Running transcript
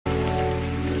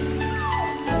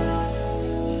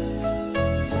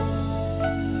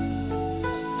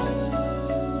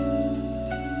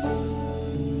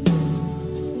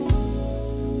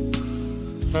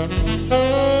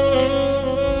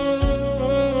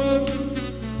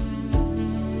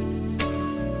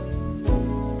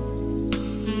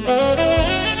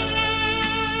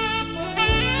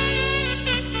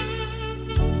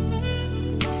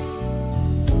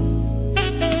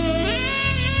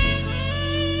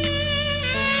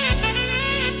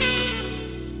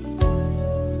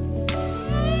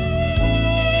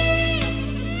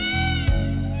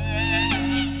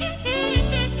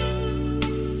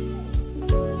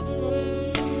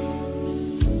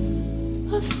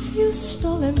few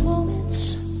stolen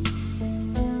moments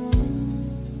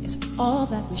is all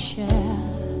that we share.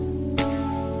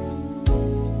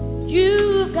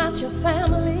 You've got your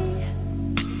family,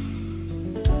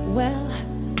 well,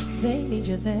 they need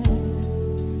you there.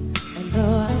 And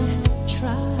though I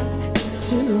try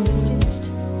to resist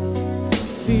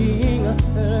being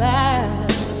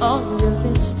last on your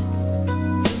list,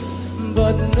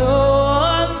 but no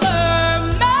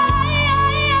other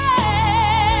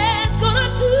man's gonna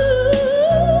do.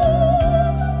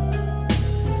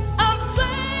 I'm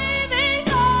saving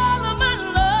all of my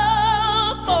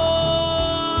love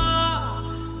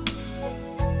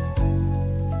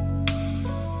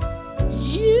for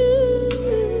you.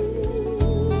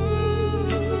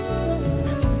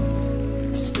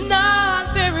 It's not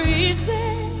very easy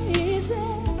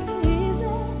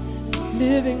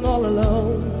living all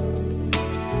alone.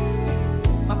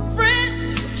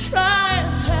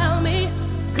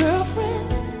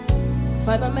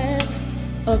 Find a man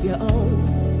of your own.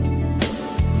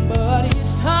 But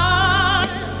each time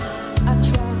I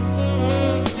try,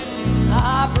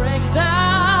 I break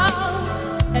down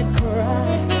and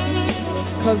cry.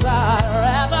 'Cause I'd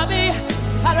rather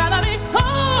be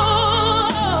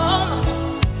home,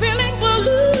 feeling blue.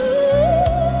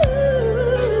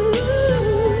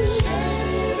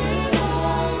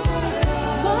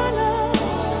 My love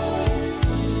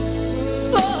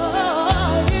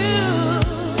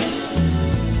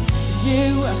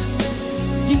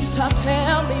you stop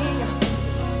telling me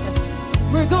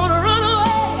we're gonna run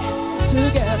away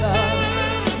together.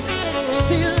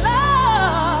 See,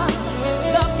 love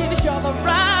gives you the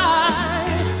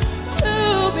right to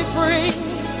be free.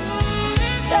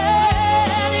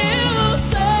 And you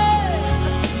say,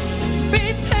 be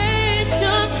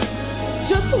patient,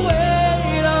 just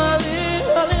wait a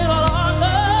little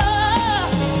longer.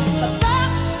 But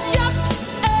that's just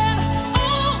an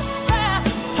old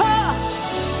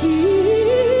fantasy.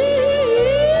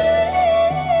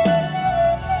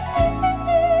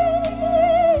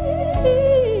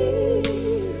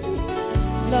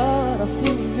 A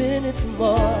few minutes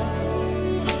more,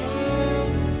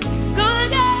 gonna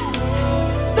get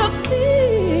the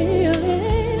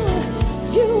feeling.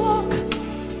 You walk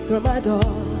through my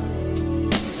door,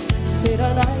 say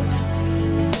tonight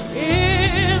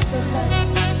is the night.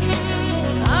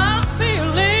 I'm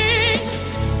feeling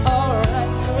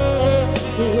alright.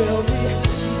 We'll be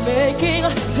making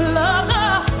love the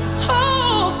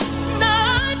whole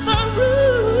night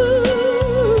through.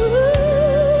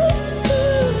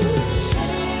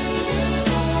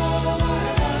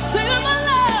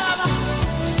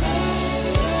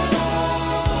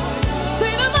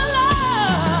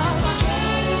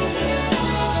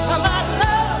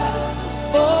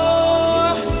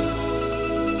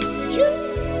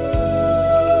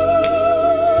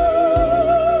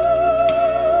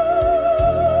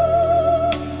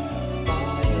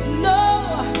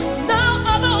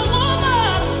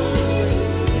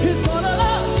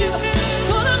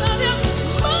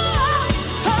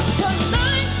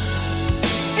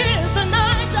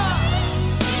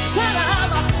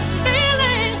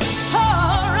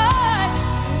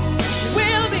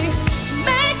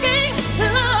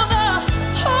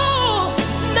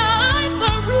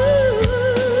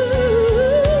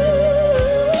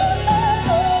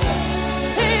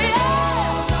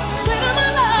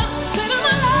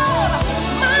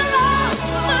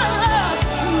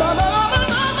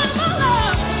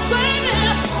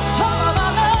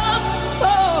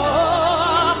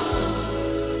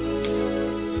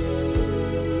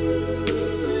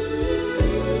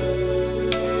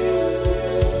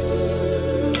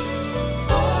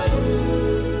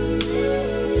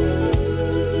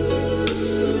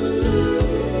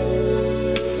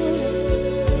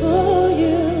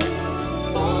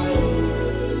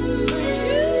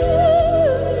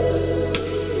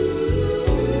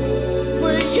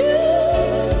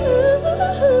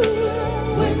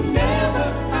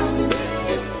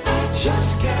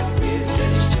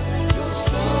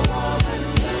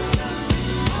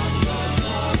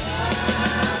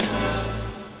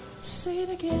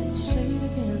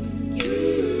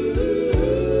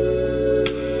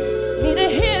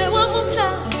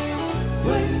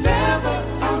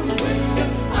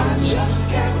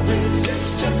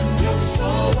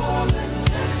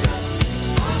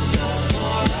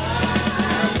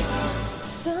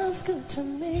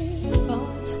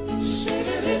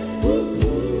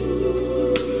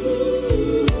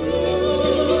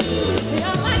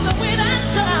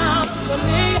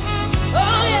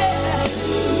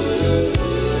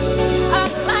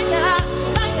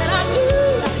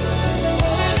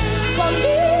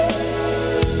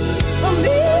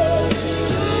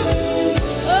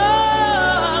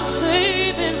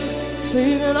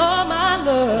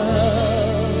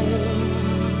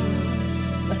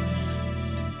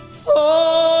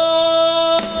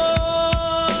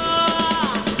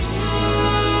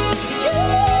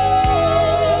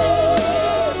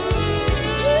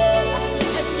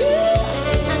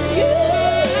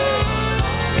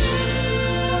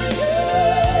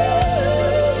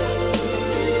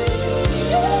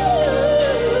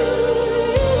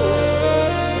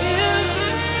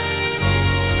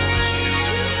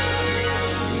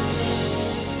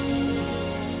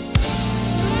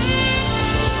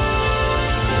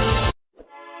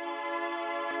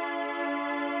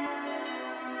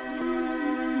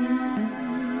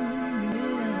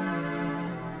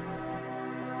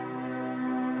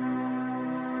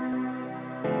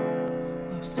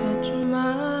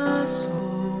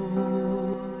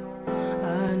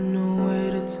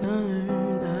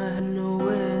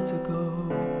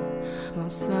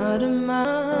 inside of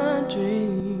my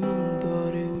dream,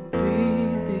 thought it would be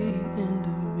the end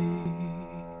of me.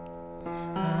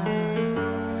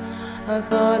 I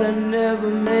thought I'd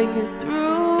never make it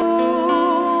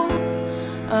through.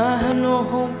 I had no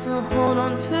hope to hold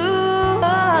on to.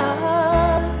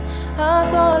 I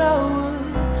thought I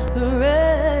would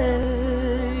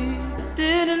break. I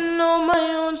didn't know my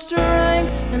own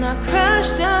strength, and I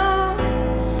crashed down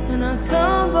and I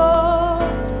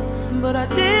tumbled, but I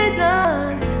did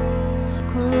not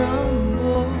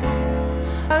crumble.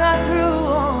 I got through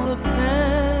all the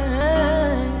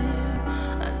pain.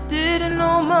 I didn't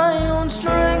know my own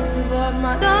strength, survived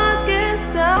my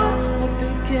darkest hour. My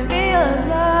faith kept me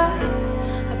alive.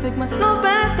 I pick myself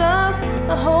back up,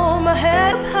 I hold my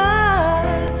head up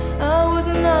high. I was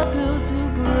not built to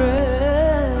break.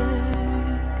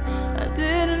 I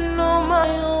didn't know my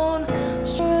own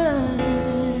strength.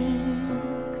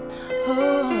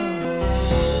 Oh,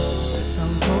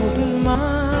 found hope in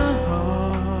my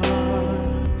heart.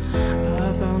 I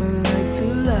found a light to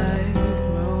life,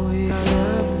 my way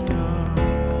out of the dark.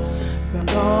 Found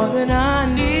all that I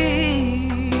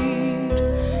need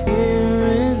here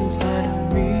inside of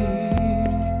me.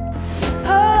 Oh,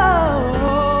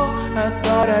 I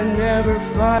thought I'd never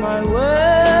find my way.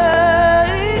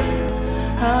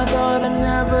 I thought I'd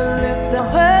never live that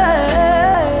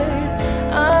way.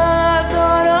 I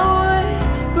thought I would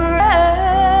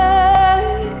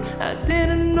break. I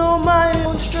didn't know my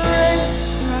own strength,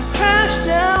 and I crashed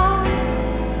down,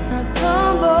 I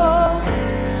tumbled,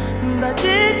 but I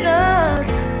did not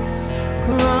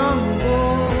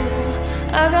crumble.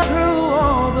 I got through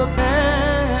all the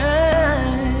pain.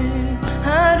 I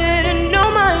didn't know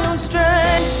my own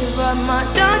strength, survived my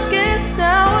darkest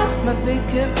hour. My faith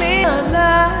kept me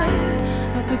alive.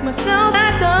 I pick myself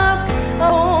back up, I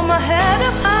hold my head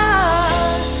up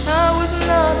high. I was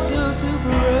not built to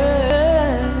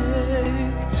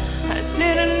break. I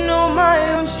didn't know my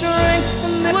own strength,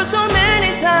 and there were so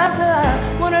many times I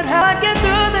wondered how I'd get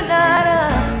through the night.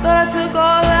 But I took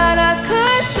all that I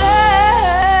could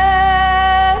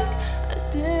take. I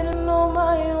didn't know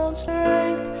my own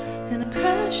strength, and I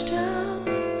crashed down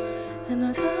and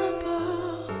I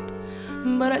tumbled,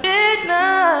 but I did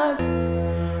not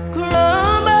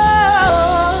crumble.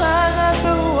 I got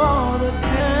through all the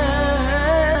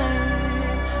pain.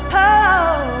 Oh,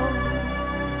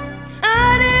 I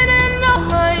didn't know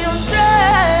my own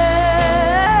strength.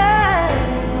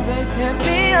 They kept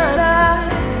me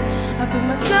alive. I pick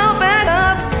myself back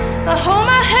up, I hold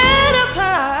my head up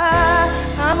high.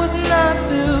 I was not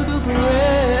built to break.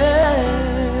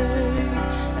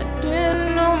 I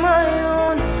didn't know my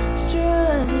own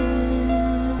strength.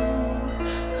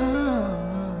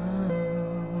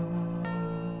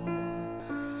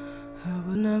 I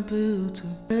was not built to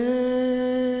break.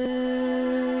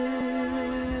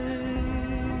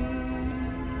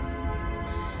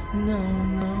 No,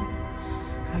 no,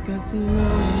 I got to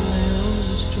know my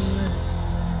own strength.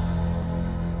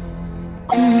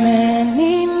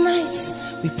 Many nights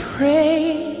we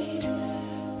prayed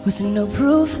with no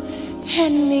proof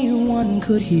anyone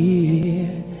could hear.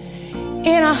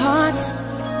 In our hearts,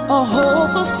 a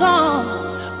hopeful song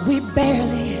we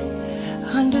barely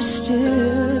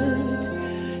understood.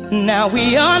 Now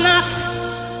we are not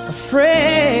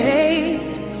afraid,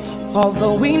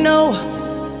 although we know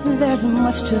there's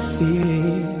much to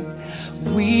fear.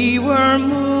 We were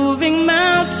moving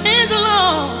mountains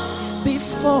along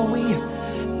before we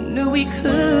knew we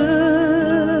could.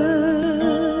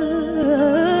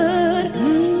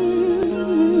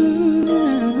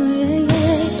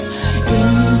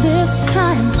 In this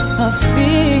time of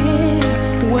fear,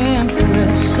 when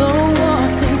we're so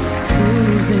walking,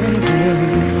 cruising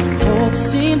through, hope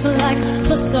seems like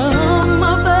the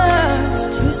summer birds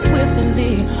too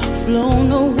swiftly flown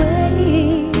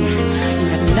away.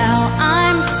 And now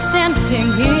I'm standing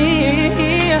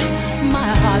here,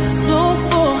 my heart's so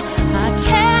full I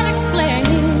can't explain,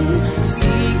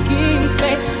 seeking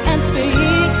faith and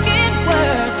speaking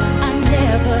words I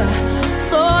never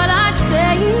thought I'd say.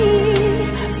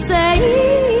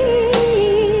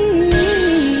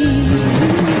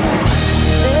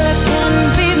 There can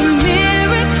be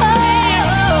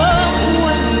miracles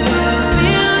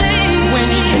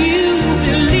when you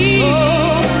believe.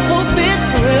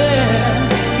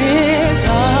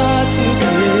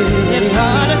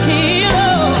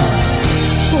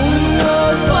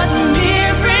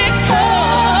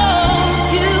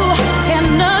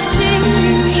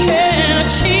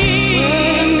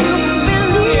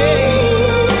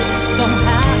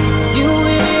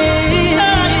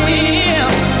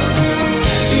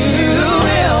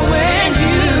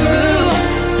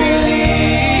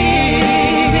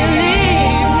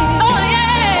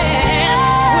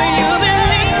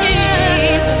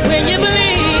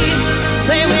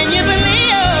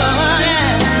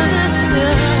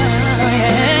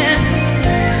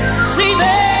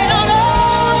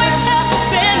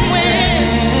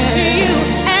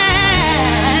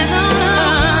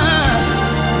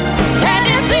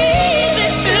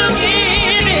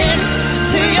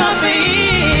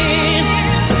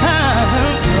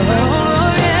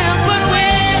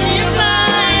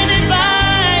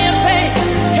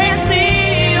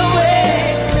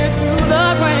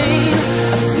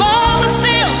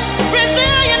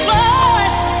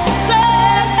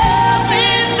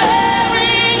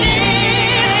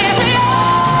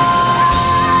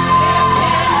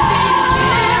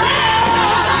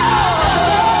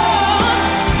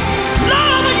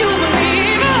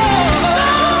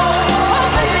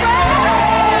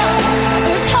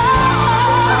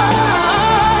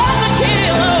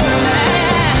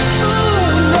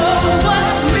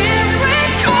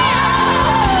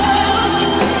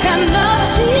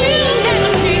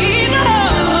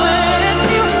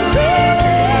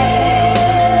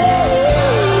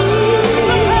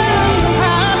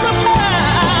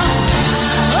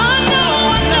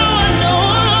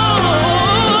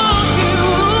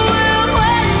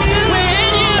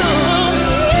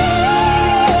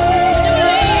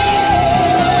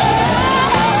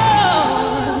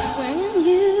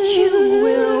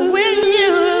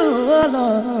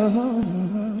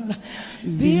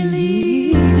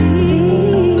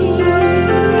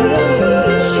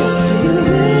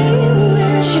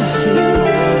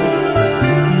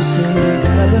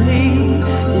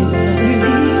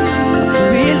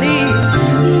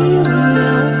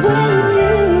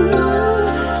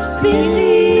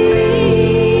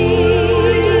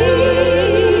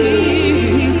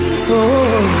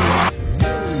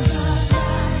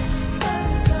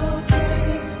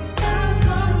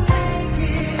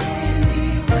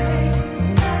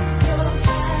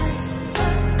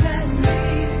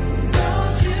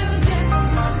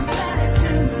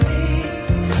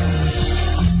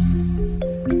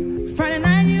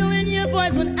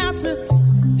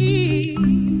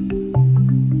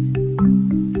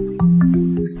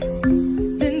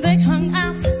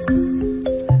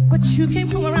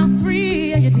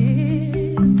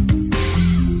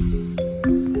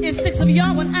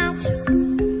 y'all went out,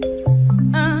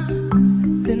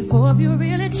 then four of you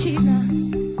really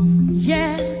cheating.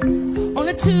 Yeah,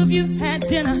 only two of you had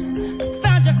dinner.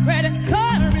 Found your credit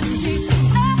card receipt.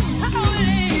 Oh, it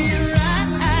ain't right.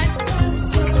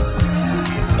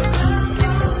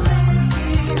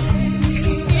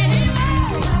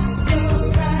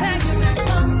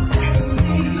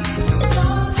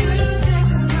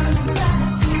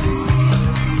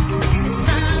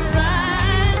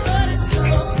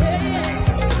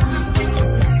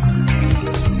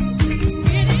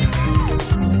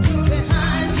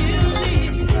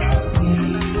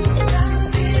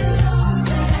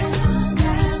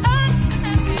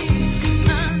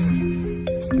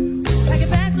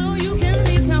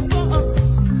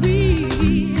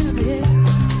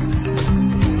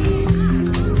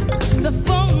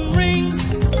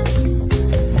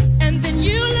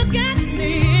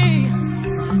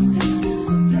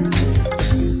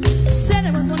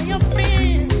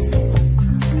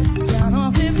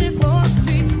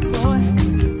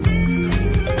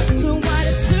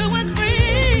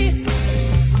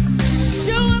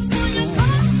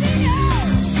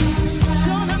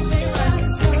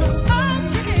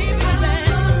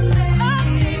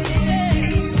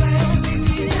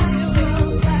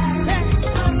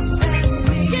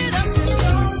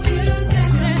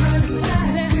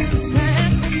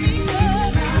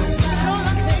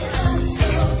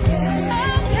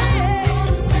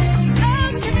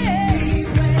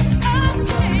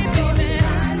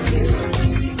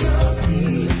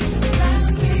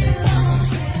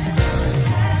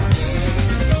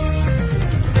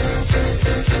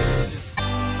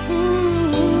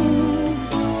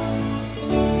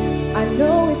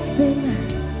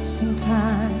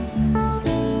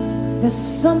 There's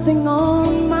something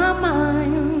on my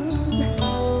mind.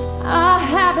 I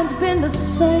haven't been the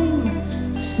same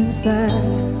since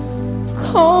that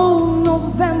cold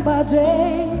November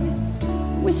day.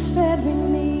 We said we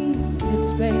needed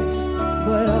space,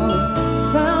 but all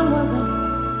we found was an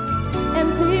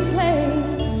empty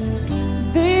place.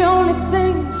 The only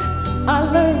things I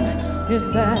learned is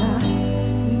that I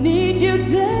need you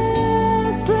desperately.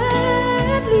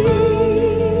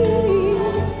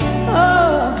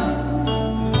 Oh,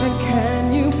 and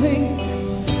can you please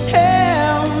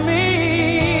tell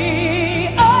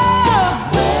me, oh,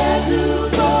 where do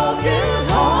broken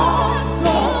hearts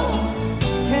go?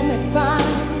 Can they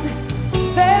find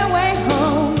their way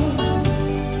home?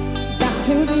 Back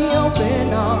to the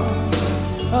open arms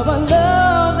of a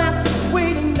love that's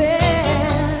waiting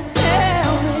there.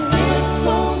 Tell me, is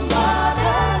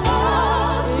somebody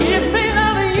lost? If they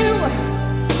love you,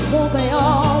 won't they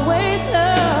always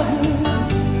love you?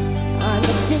 I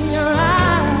look in your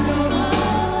eyes,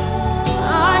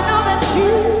 I know that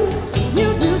you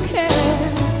do care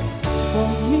for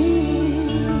me,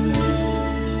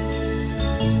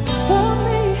 for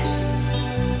me.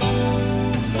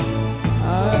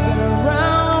 I've been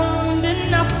around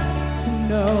enough to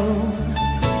know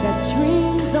that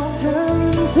dreams don't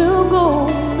turn to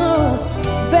gold. No,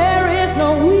 there is no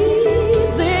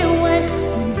easy way.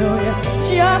 No, you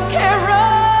just can't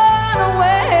run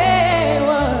away.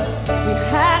 What we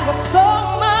had was so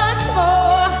much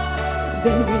more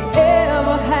than we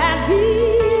ever had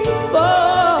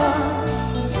before.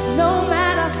 No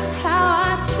matter how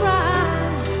I try,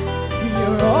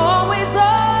 you're always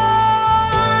on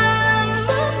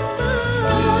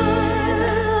my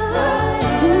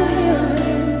mind.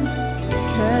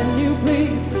 Can you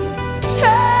please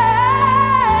tell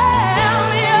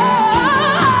me, oh,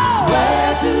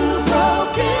 where do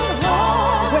broken hearts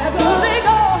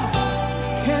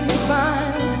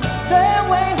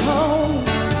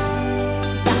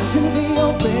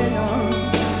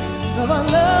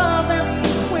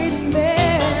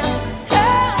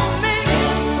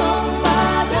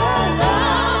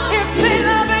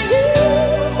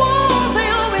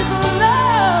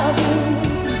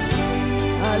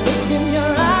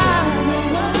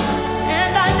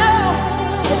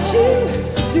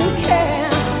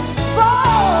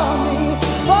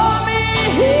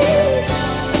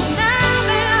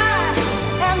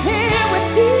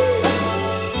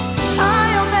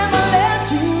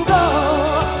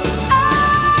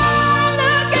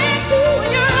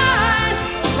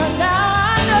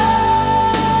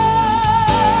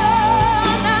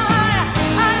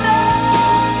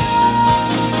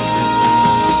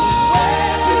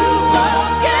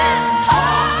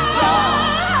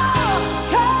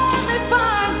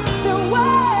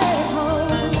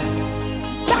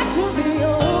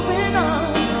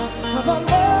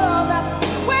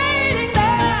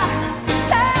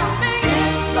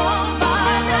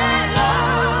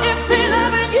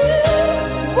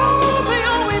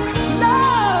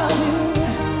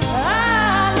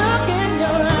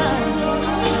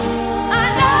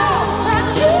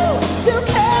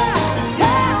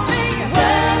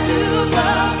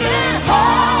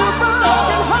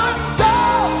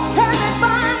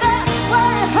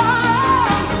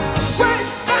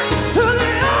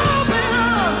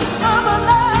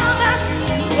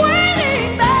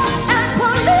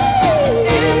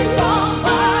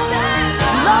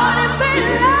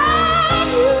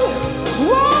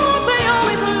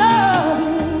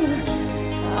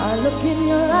look in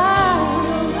your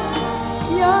eyes,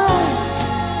 your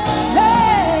eyes,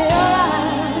 hey, your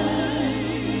eyes.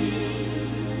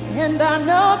 And I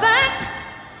know that,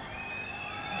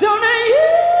 don't you?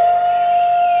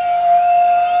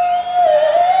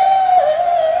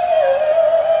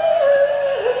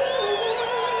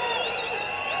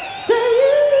 Say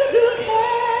you do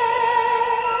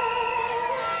care.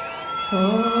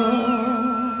 Oh.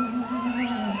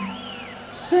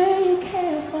 Say you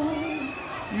care for me.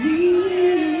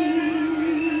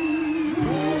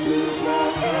 Two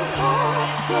broken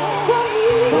hearts go for me.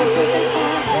 For me.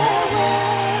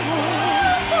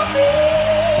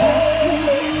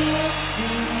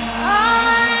 I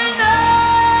know.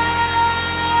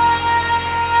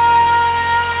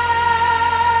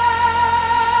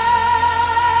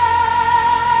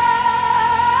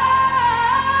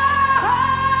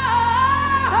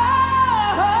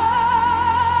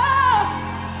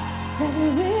 That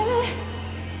really,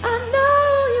 I know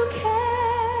you care.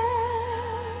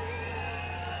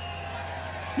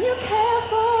 You care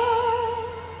for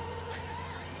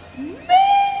me.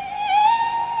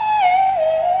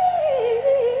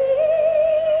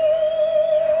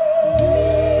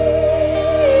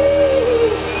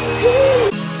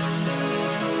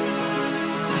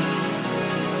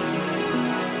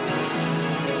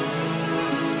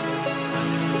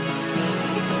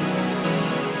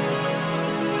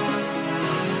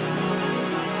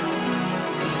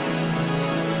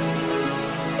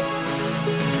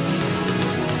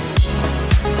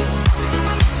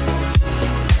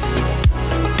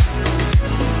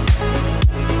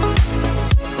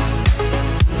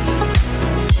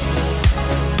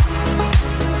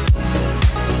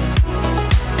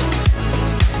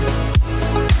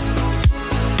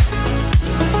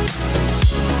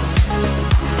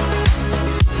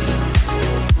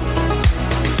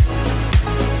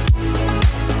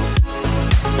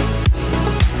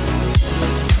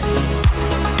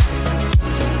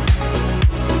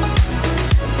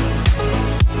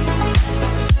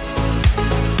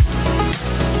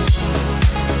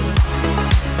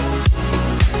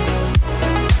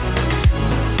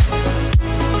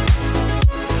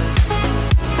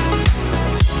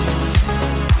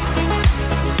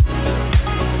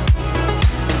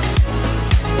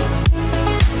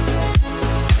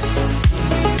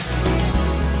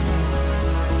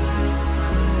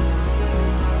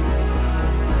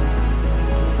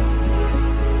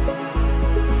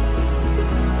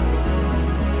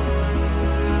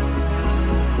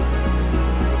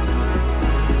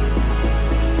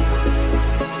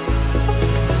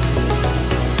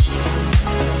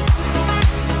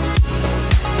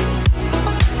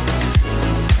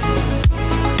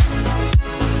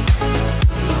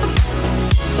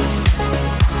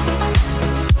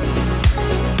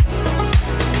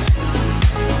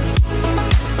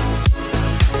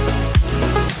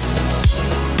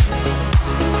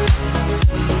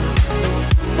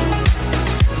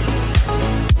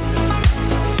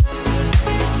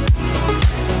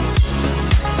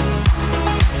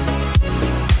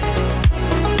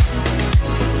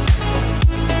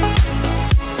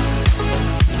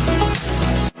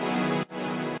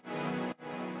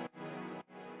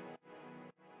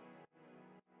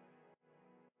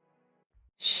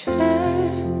 Share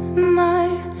my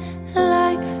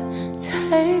life,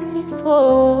 take me for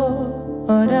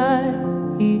what I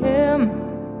am,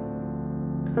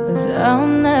 'cause I'll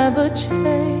never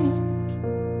change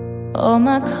all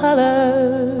my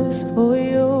colors for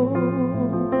you.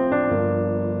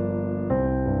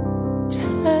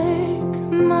 Take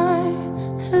my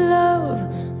love,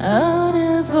 I'll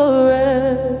never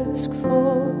ask for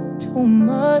too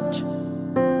much,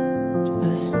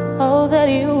 just all that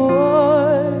you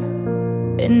are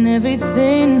and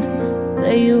everything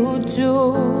that you do.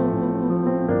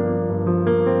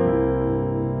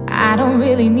 I don't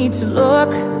really need to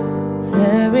look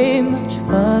very much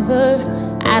further.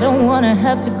 I don't wanna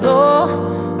have to go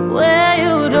where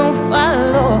you don't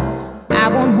follow. I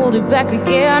won't hold it back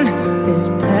again. This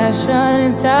passion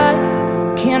inside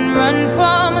can't run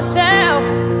from myself.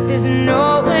 There's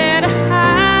nowhere to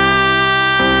hide.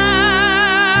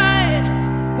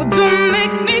 Well, don't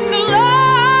make me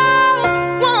close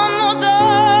one more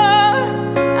door.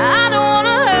 I don't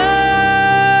wanna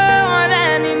hurt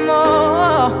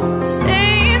anymore.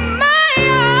 Stay in my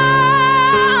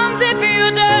arms if you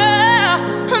dare.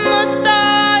 Must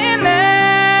I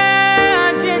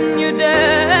imagine you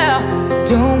there?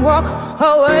 Don't walk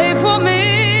away from me.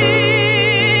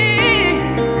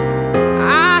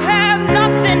 I have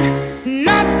nothing,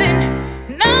 nothing,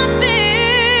 nothing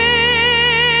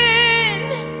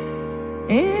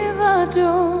if I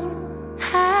don't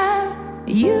have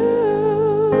you.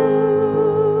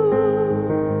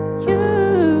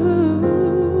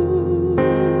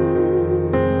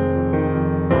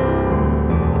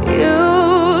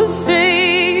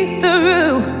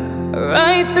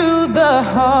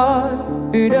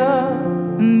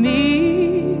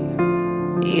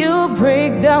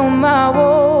 break down my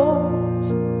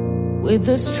walls with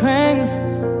the strength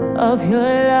of your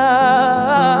love.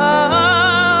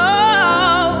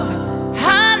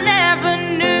 I never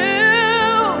knew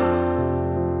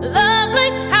love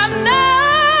like I've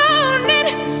known it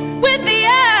with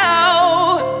you.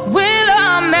 Will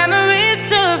our memories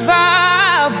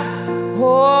survive?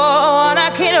 Oh, and I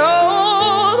can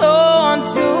hold on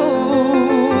to.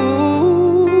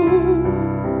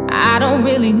 I don't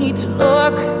really need to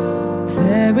look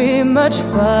very much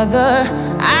further.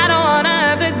 I don't wanna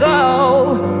have to go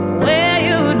where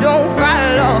you don't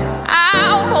follow.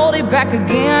 I'll hold it back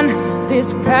again.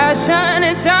 This passion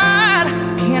inside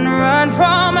can't run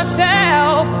from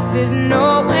myself. There's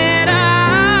nowhere to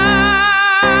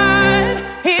hide.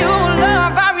 Your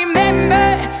love I remember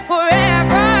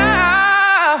forever.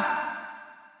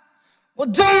 Well,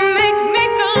 don't make me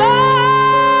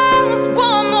close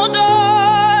one more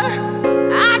door.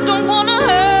 I don't wanna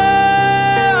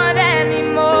hurt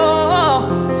anymore.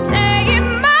 Stay in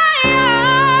my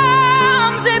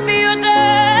arms if you're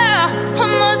there.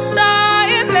 Must I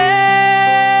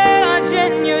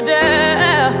imagine you're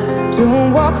there? Don't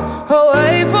walk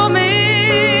away from me.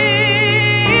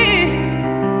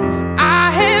 I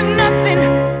have nothing,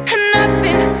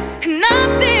 nothing,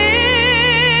 nothing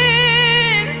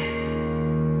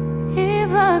if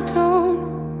I don't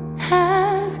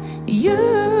have you.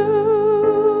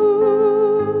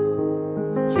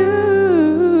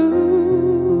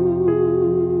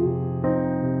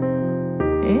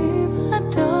 If I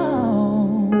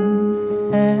don't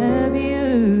have you.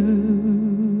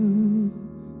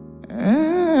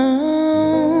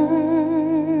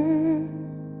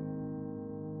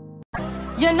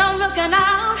 You know, looking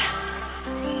out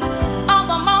on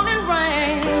the morning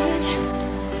range,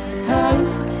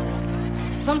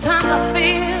 sometimes I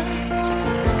feel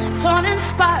so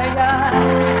uninspired.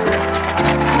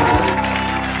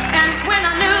 And when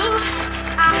I knew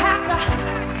I had to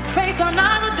face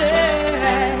another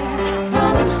day,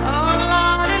 oh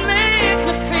Lord, it makes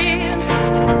me feel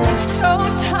so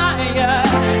tired.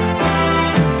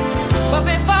 But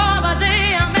before the day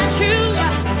I met you,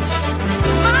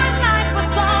 my life was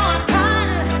so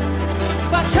unkind.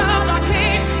 But you're the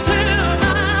key to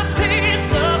my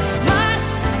peace of mind.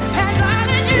 And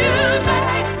darling, you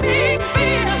make me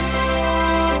feel.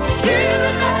 You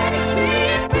make me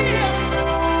feel.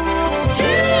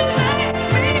 You make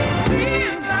me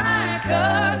feel like a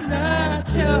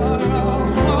natural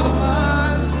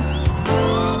woman.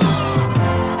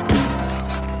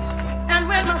 And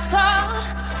when my soul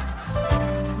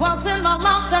was in the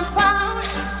lost and found,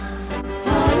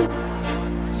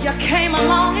 you came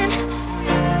along and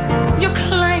you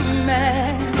claimed me.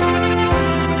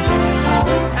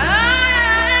 I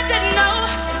didn't know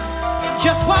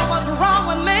just what was wrong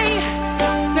with me,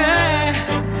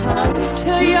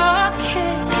 till your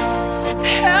kiss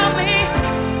helped me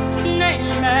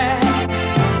name me.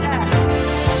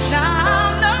 Now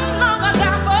I'm no longer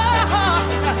down for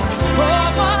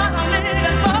what I'm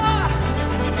living for.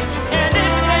 And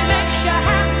if it makes you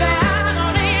happy, I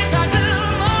don't need to do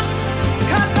more.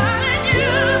 'Cause darling,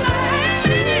 you make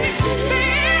me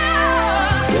feel.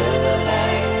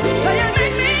 So you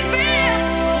make me feel.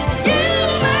 You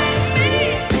make me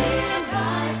feel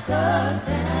like a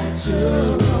natural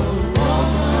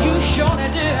woman. You surely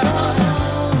do.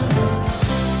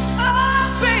 Oh,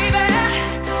 baby,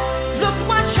 look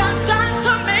what you've done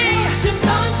to me. You've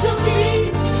done to me.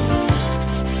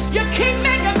 You keep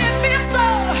making me feel so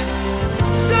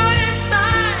good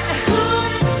inside.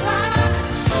 Good inside.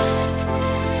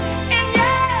 And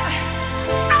yeah,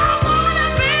 I wanna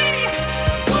be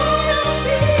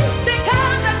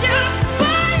because of you.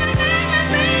 Boy, you make me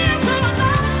feel so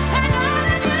alive. And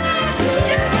darling,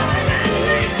 you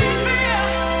make me feel.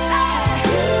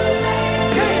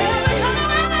 Can't help it 'cause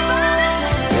I'm everybody.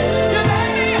 You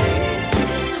make me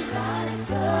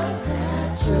like a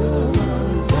natural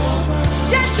woman.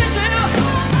 Yes, you do.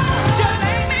 You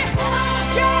make me,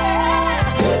 yeah.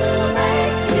 You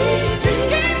make me, you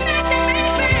keep making me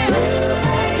feel.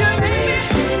 You make me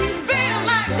feel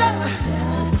like a,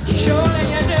 surely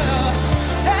you do.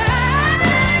 Hey,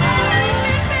 you make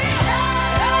me feel.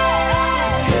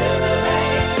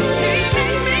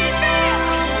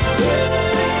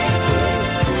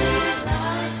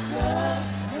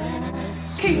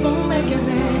 Keep on making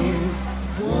me.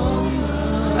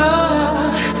 Oh,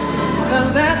 'cause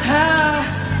that's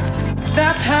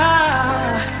how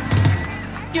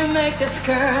you make this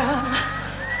girl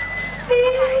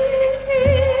feel.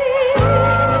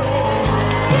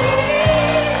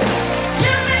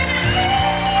 You make me feel.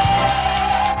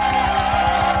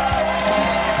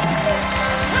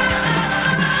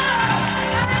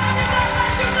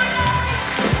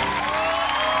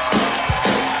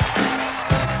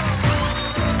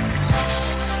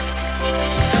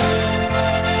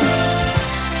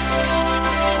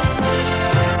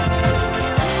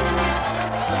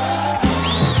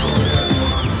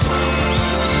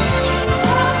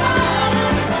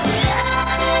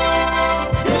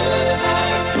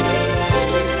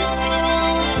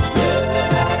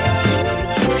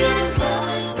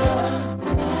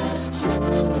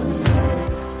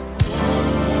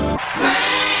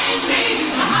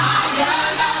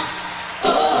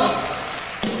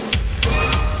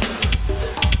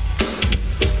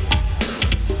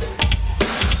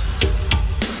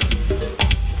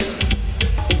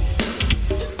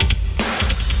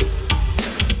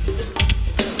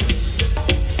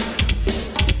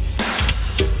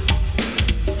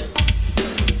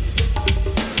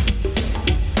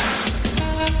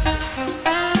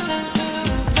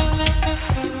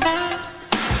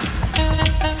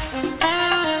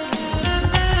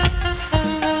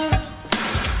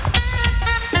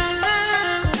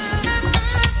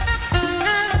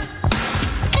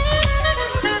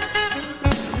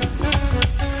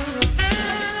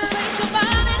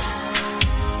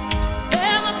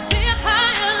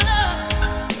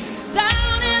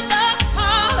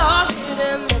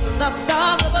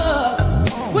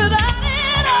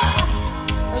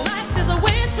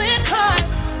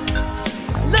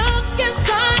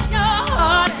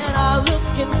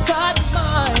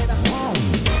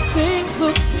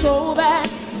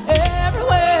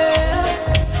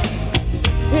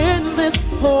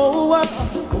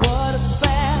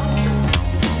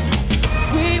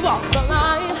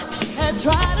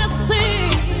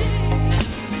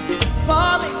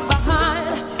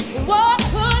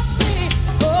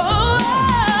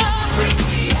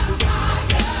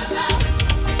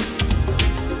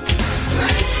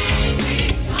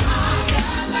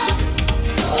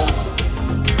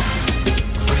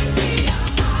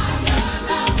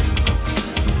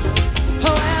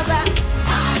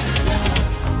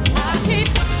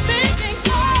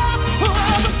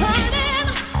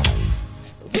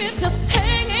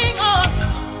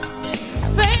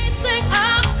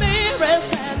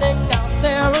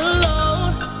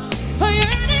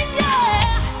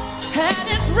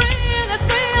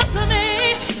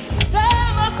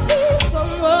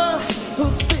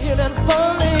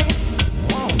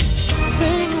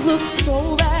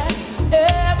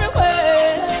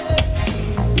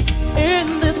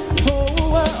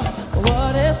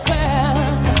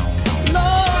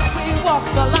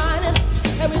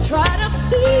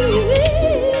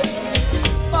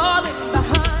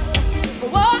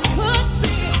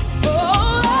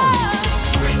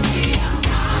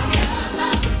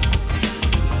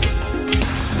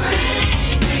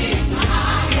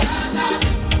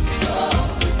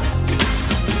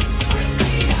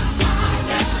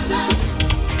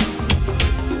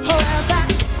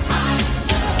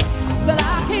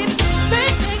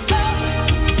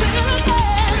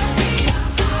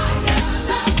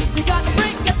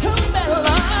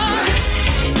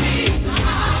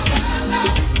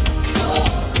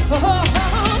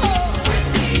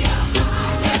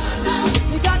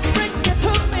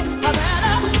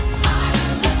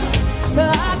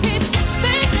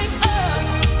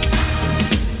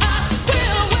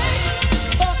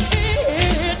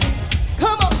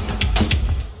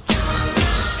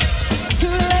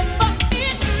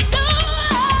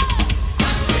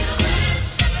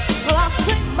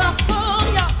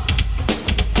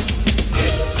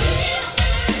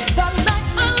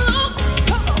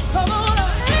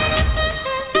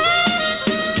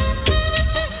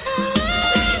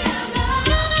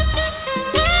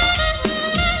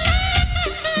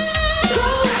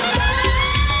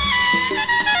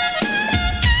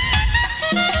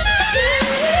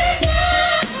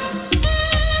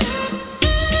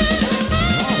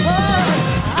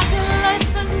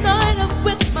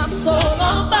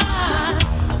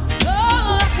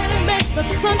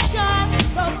 sunshine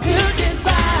from pure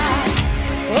desire.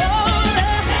 Oh,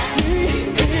 let me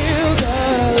feel the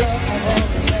love of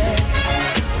man.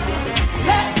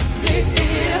 Let me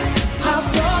feel how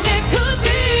strong it could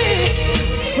be.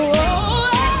 Oh,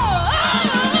 oh, oh,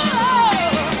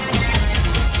 oh.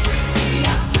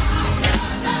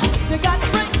 You got to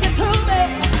bring it to me.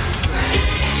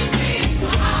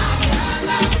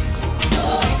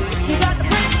 You got to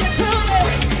bring it to me.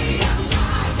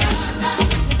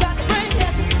 You got to bring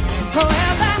it to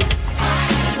however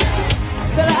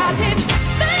that I keep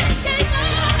thinking of.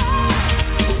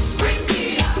 Bring me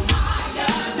a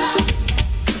higher love.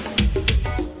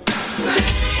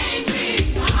 Bring me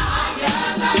a higher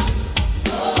love.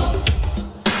 Oh,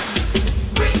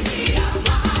 bring me a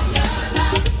higher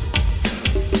love.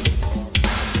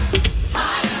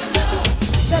 Higher love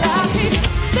that I keep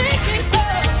thinking of.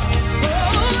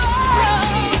 Oh, bring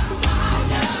me a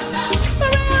higher love.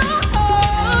 Bring me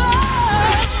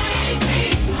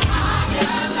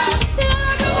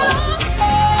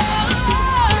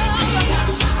a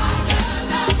higher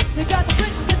love. You got to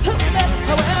bring it to me,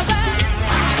 however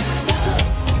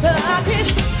that I keep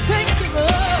thinking of.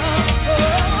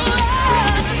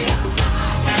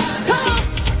 Come on,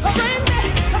 bring me.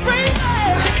 Bring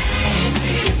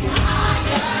me a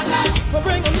higher love.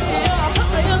 Bring me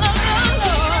a higher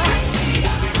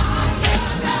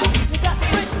love. You got to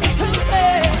bring it to me,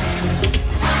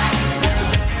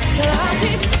 that I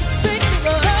keep thinking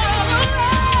of.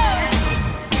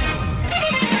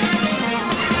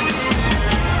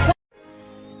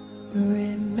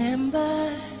 Remember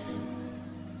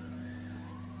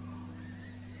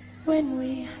when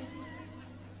we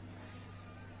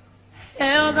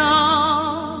held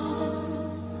on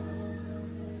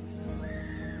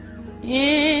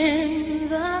in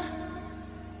the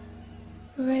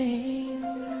rain?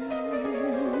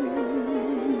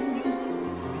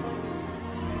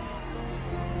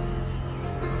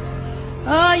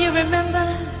 Oh, you remember?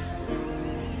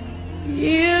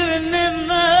 You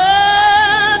remember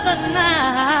the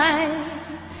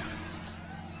nights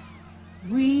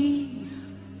we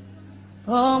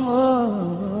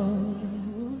almost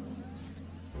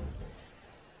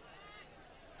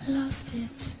lost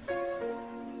it.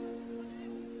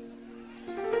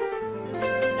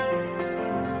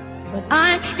 But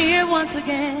I'm here once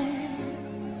again,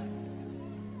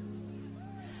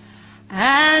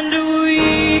 and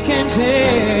we can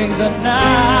take the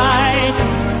night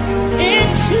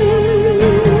into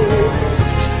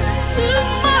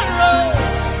tomorrow,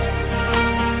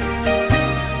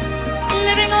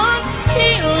 living on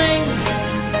feelings,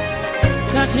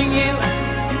 touching you,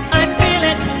 I feel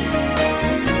it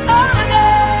all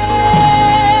again.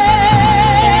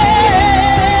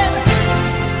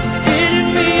 Didn't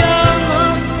we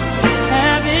almost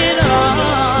have it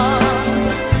all?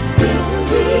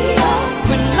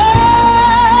 When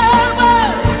love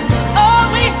was all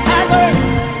we had were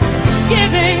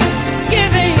giving,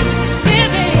 giving,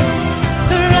 giving.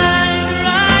 Right,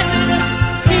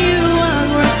 you are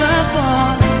worth a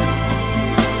fall,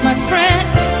 my friend.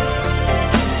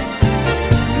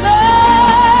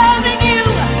 Loving you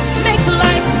makes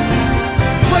life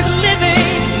worth living.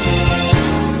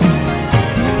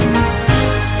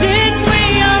 Didn't we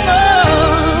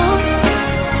almost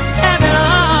have it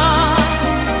all?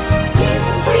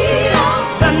 Didn't we all?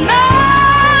 The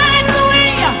nights we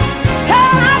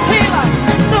held until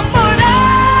the morning.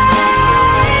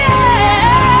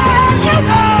 You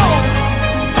know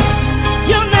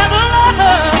you'll never love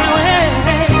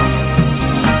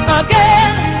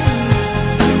again.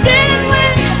 Didn't we?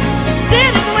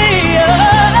 Didn't we?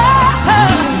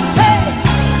 Hey,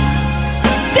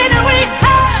 didn't we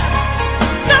have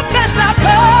the best of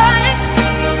times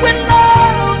when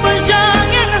love was young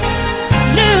and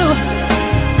new?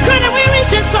 Couldn't we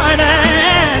reach inside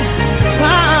and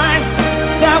find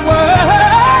that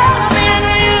world in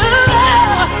you?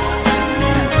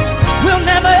 We'll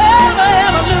never, ever,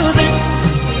 ever lose it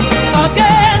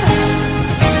again.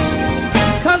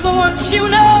 'Cause once you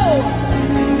know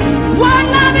what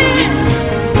love is,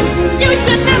 you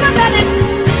should never let it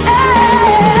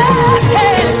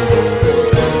end.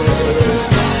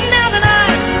 Now that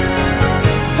I'm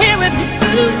here with you,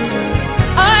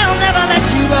 I'll never let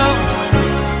you go.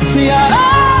 See, I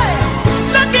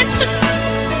look into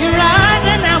your eyes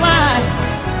and now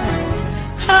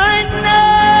I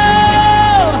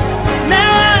know,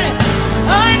 now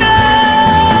I know.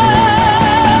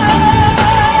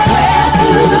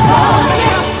 Through the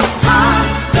fire, I'm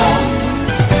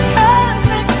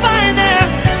find there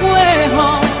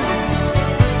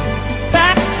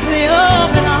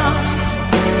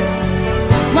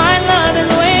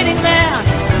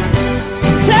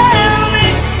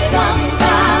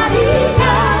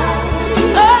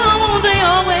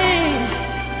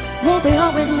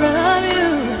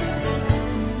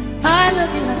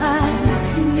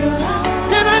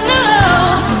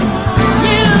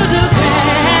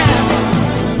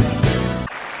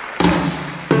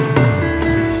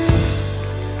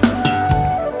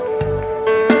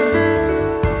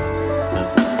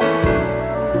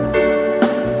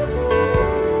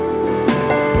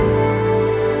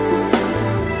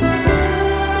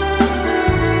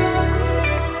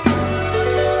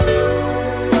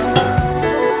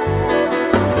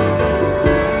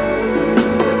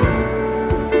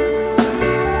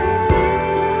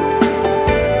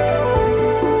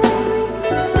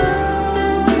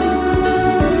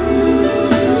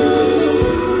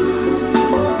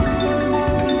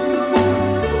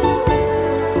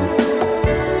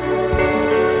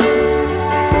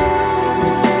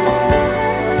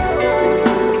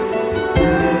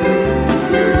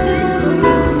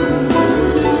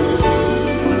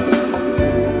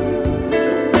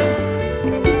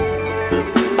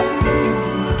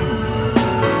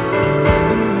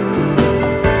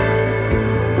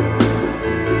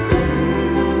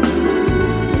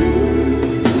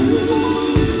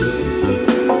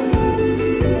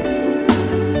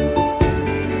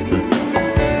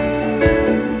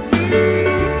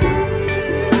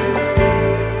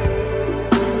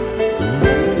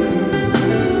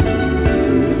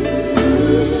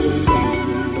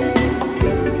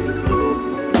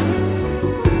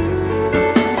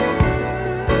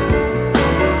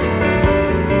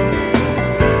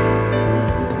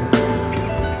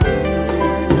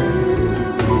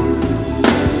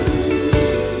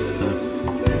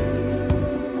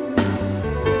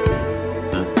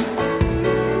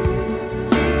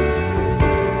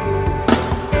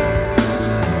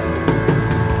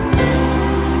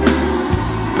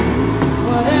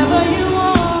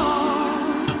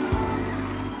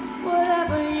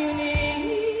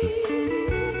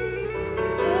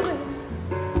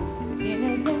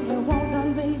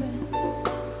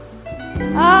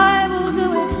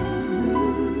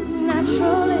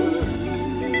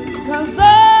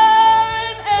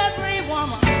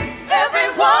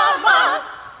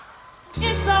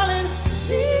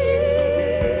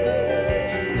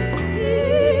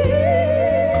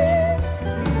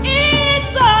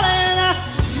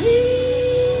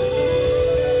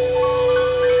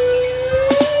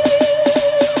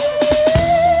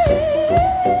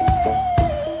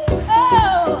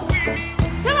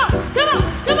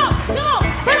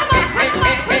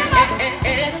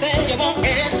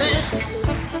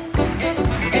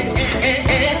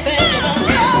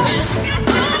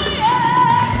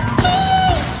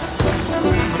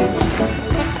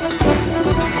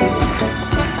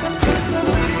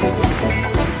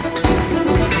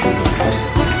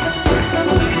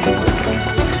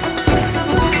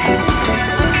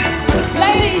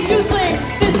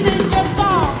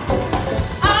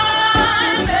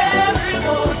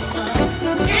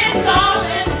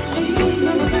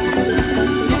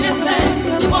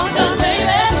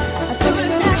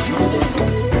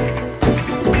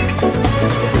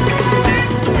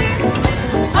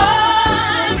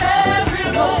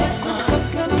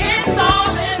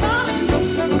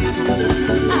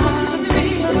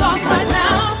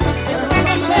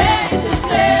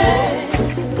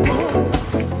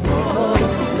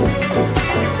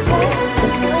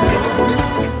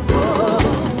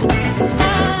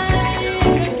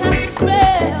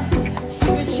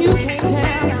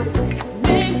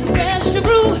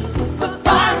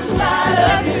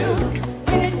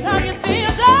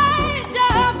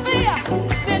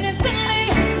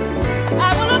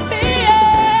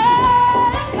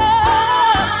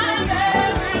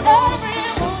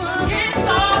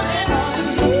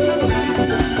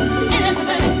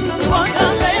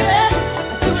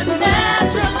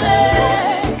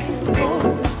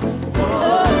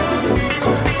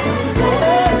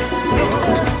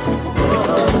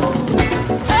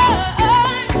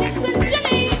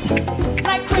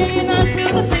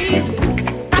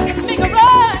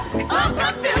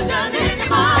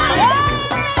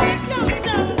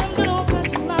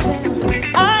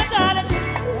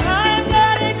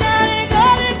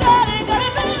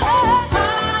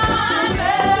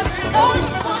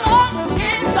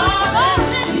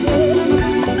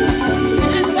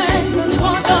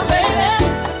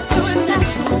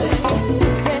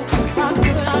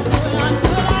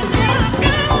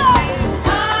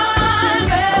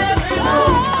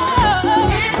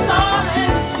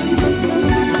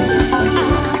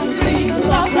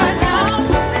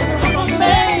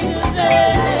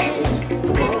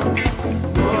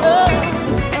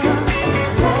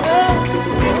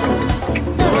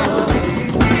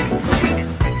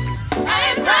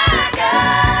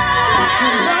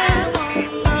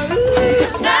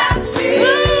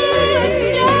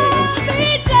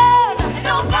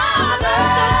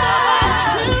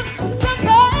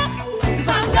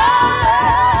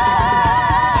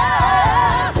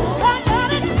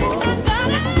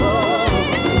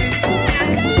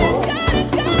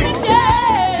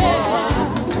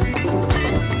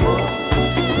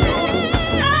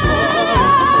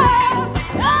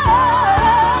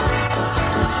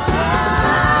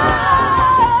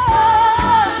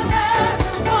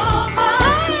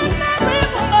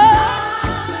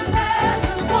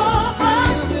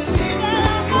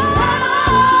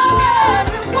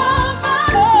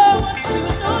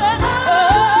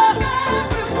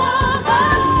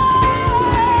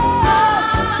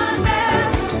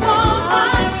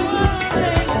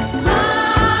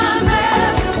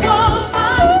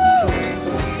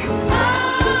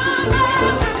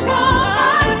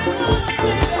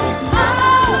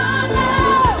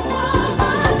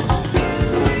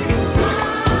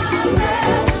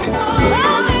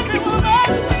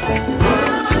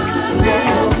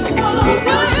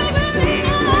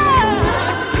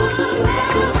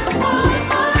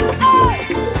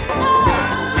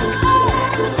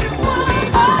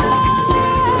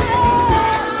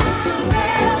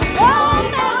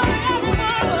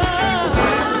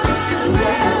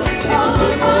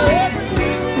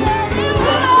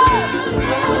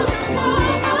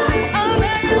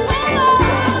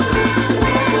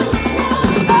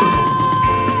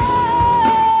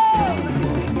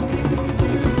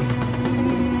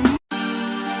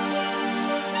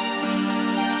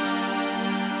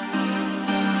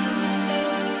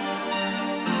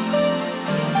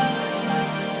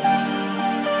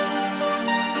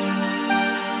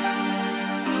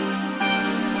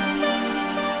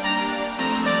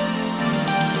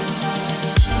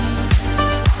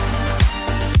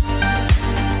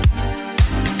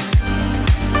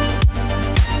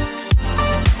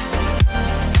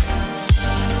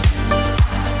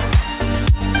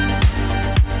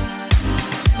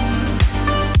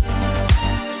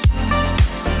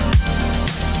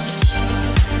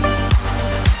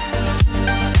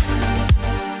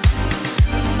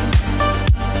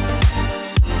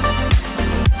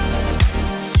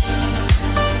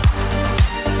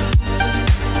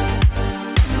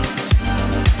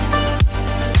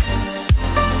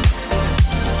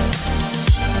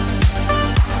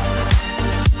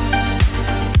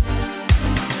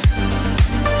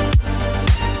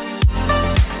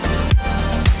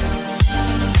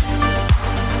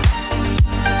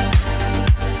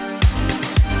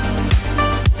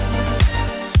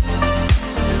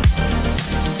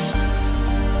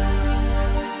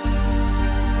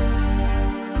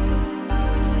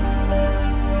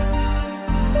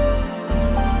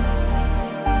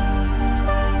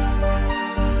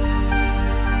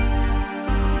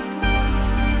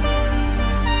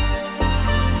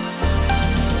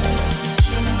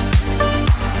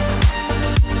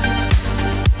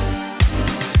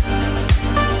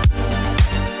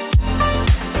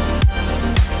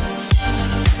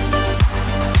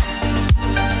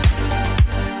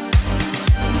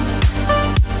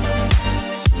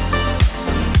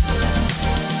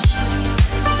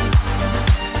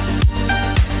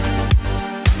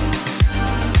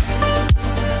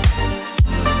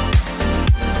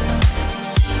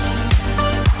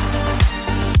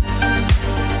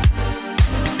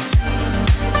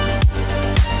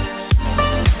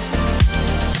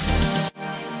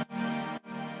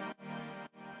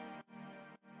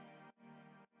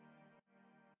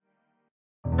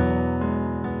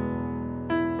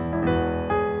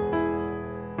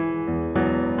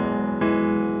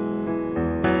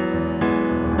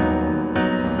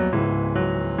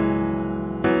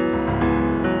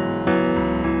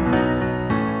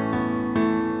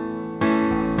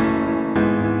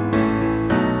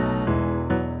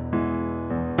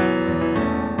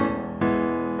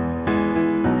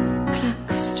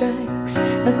strikes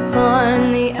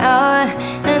upon the hour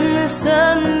and the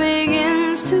sun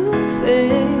begins to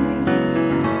fade.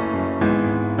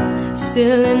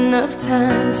 Still enough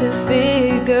time to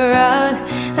figure out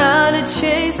how to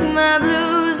chase my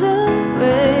blues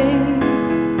away.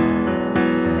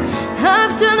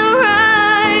 I've done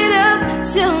right up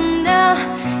till now.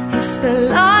 It's the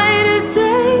light of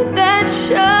day that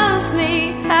shows me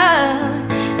how.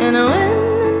 And when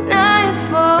the night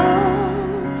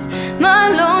falls, my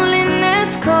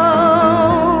loneliness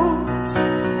calls.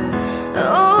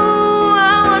 Oh,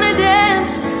 I wanna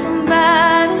dance with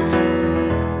somebody.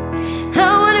 I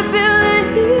wanna feel the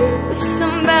heat with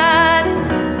somebody.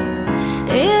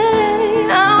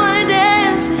 Yeah, I wanna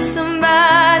dance with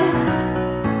somebody.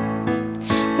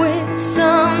 With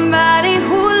somebody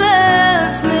who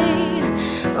loves me.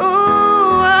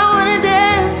 Oh, I wanna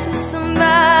dance with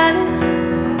somebody.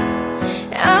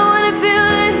 I wanna feel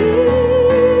the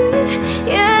heat,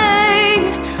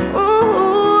 yeah.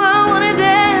 Ooh, I wanna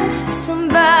dance with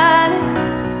somebody.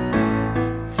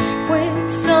 With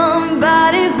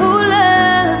somebody who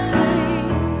loves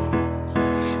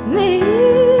me.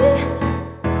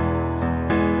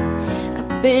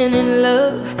 I've been in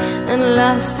love and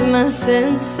lost my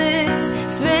senses,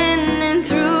 spinning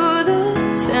through the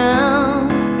town.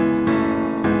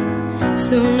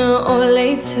 Sooner or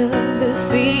later the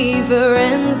fever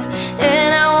ends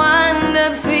and I wind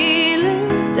up feeling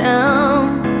down.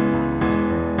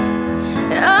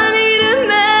 I need a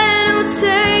man who'll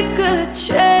take a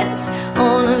chance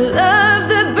on a love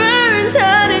that burns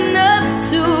hot enough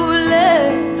to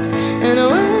last. And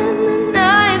when the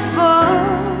night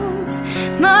falls,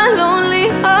 my lonely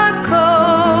heart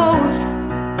calls.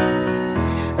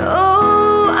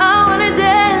 Oh, I wanna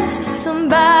dance with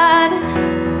somebody.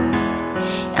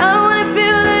 I wanna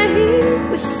feel the heat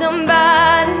with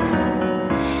somebody.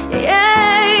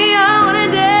 Yeah, I wanna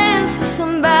dance with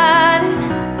somebody.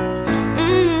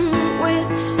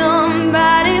 With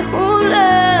somebody who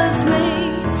loves me.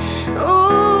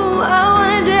 Oh, I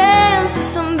wanna dance with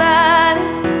somebody.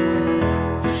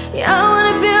 Yeah, I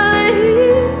wanna feel the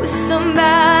heat with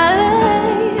somebody.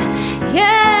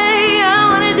 Yeah, I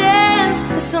wanna dance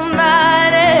with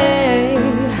somebody.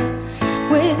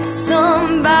 With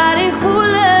somebody who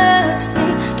loves me.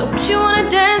 Don't you wanna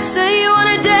dance? Say you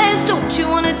wanna dance. Don't you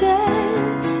wanna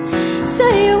dance?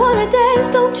 Say you wanna dance.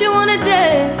 Don't you wanna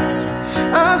dance?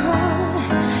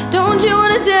 Don't you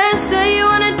wanna dance? Say you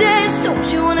wanna dance. Don't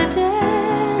you wanna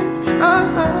dance?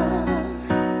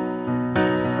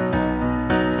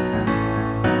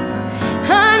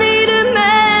 I need a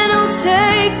man who'll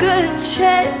take a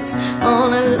chance on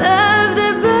a love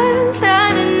that burns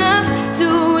hot enough to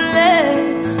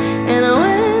last. And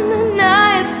when the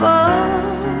night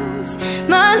falls,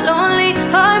 my lonely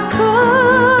heart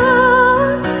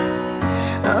calls.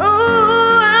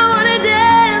 Oh, I wanna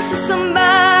dance with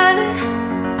somebody.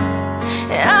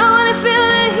 I wanna feel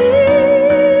the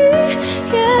heat,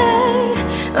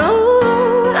 yeah.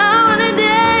 Oh, I wanna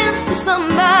dance with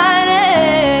somebody.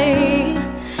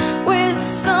 With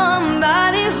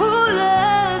somebody who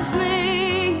loves me.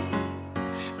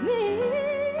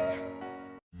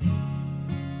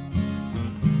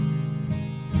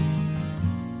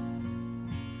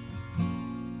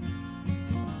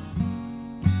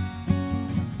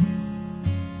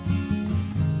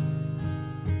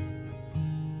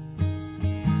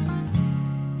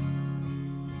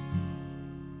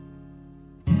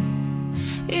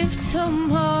 If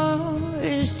tomorrow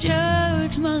is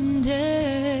Judgment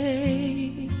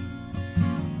Day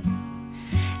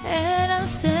and I'm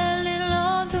standing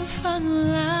on the front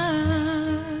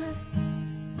line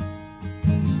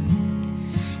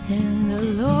and the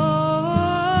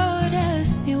Lord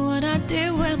asked me what I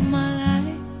did with my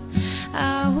life,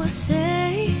 I will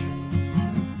say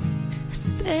I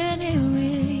spent it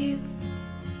with you.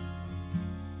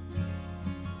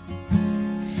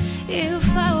 If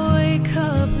I wake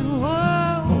up in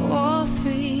World War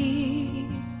III,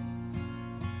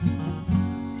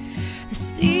 I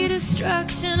see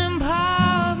destruction and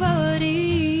poverty,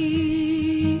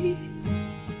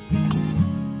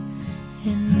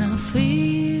 and I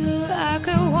feel like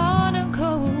I wanna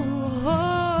go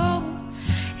home.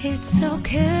 It's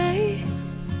okay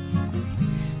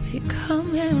if you come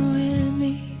here with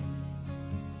me,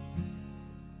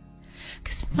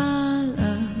 'cause my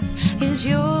love is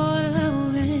your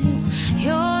love and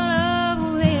your love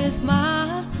is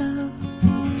my love.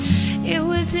 It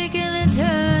would take an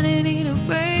eternity to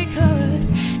break us,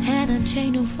 and a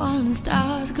chain of falling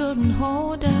stars couldn't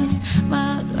hold us.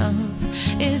 My love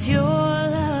is your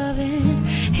love and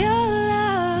your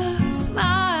love is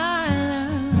my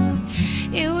love.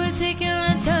 It would take an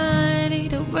eternity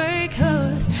to to break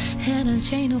us, and a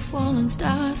chain of falling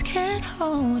stars can't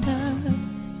hold us.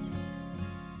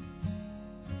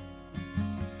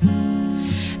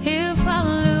 If I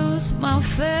lose my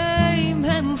fame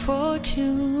and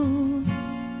fortune,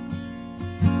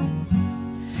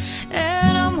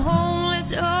 and I'm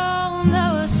homeless on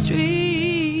the street,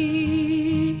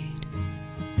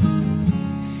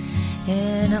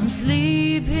 and I'm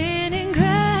sleeping in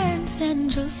Grand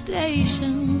Central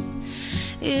Station,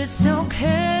 it's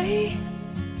okay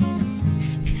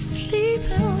if you're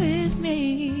sleeping with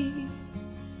me.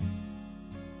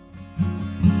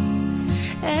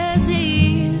 As the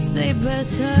years they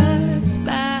pass us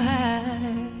by,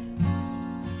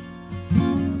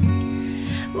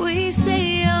 we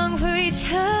stay young for each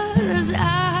other's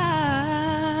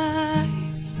eyes,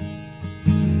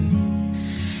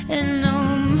 and no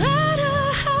matter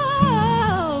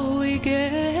how we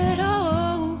get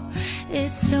old,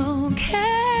 it's okay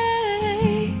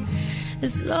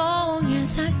as long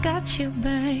as I got you,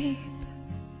 babe.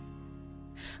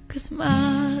 'Cause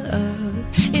my love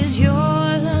is your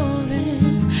love,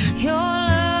 and your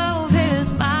love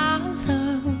is my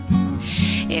love.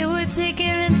 It would take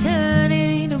an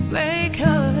eternity to break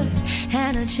us,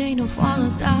 and a chain of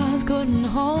falling stars couldn't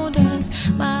hold us.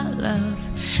 My love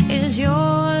is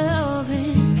your love,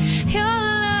 and your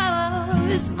love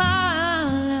is my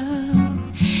love.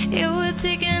 It would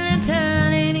take an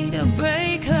eternity to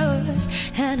break us,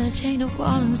 and a chain of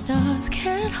falling stars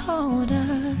can't hold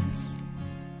us.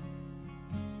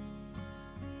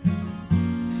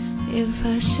 If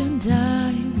I should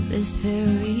die this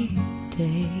very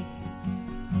day,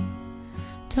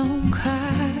 don't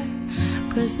cry,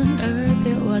 'cause on earth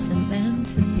it wasn't meant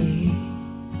to be.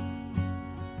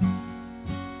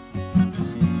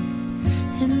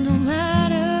 And no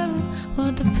matter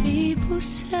what the people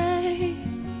say,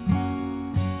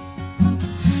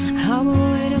 I'll be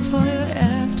waiting for you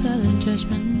after the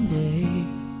judgment day.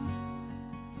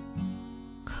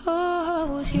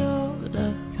 'Cause your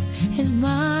love is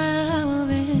my love,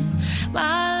 and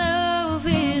my love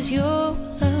is your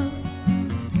love.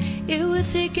 It would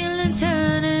take an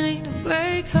eternity to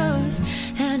break us,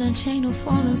 and a chain of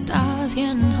falling stars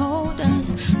can't hold us.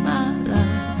 My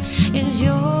love is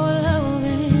your love,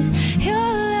 and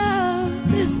your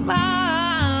love is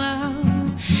my love.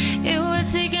 It would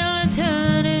take an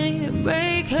eternity to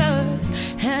break us,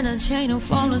 and a chain of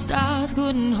falling stars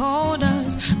couldn't hold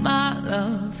us. My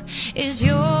love is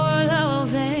your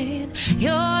love, and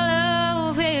your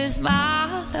love is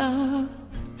my love.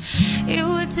 It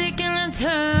would take an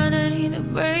eternity to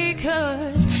break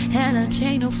us, and a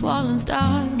chain of falling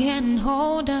stars can't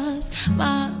hold us.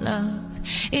 My love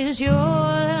is your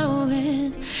love,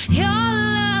 and your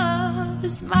love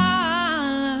is my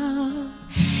love.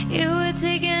 It would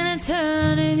take an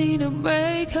eternity to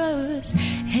break us,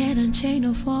 and a chain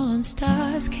of falling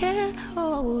stars can't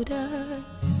hold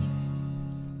us.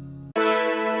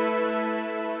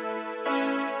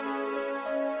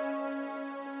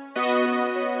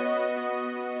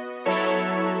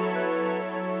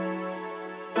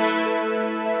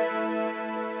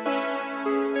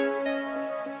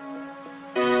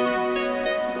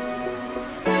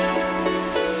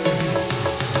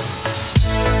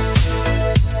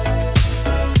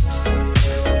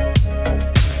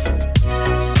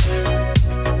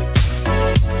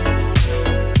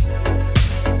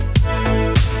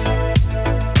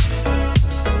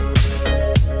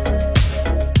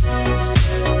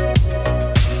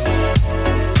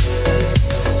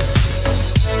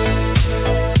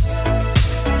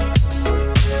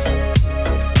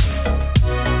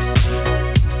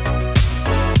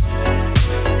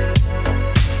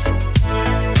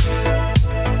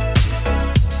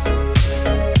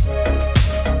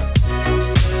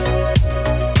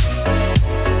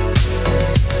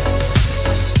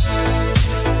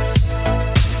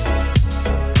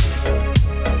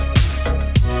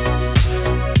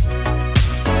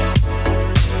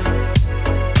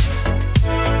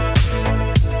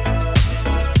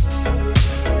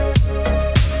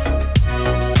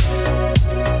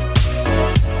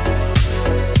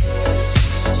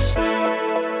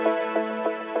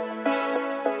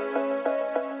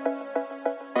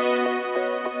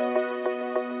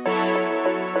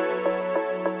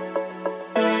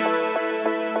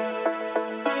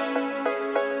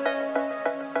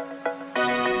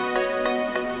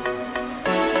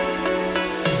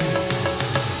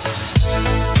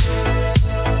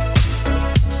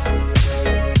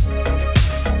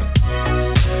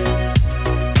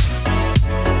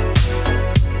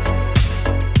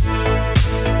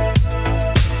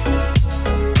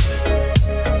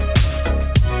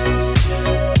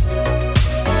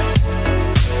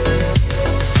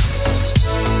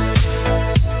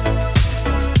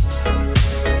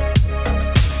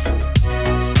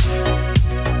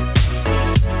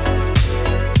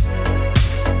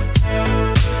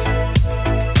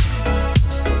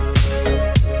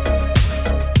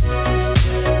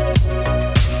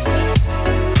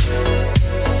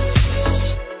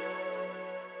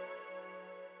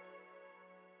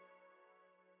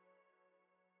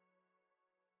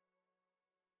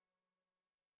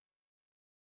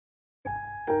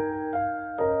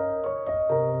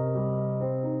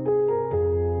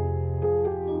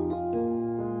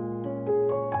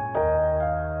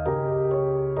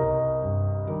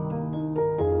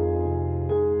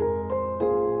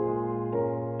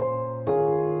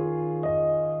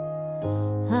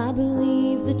 I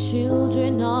believe the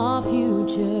children are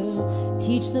future.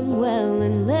 Teach them well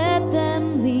and let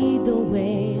them lead the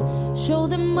way. Show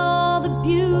them all the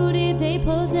beauty they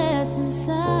possess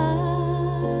inside.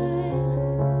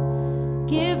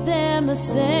 Give them a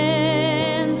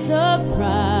sense of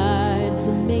pride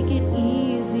to make it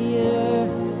easier.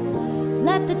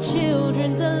 Let the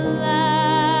children's laughter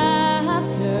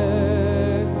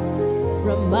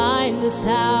remind us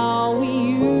how we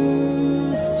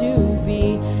used to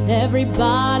be.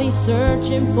 Everybody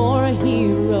searching for a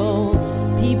hero.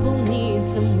 People need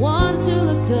someone to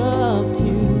look up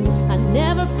to. I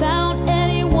never found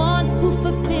anyone who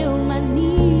fulfilled my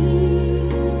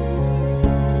needs.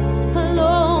 A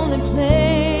lonely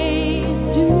place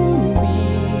to be.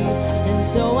 And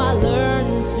so I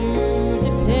learned to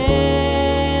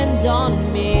depend on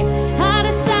me. I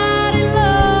decided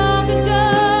long ago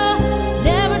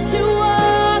never to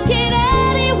walk in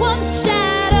anyone's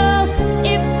shadows.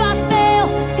 If I fail,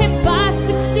 if I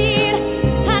succeed,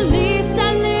 at least I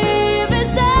live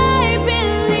as I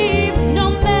believed. No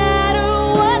matter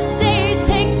what they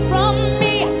take from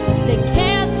me, they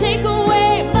can't take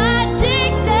away my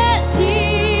dignity.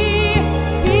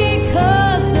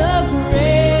 Because the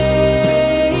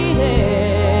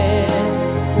greatest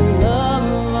love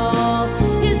of all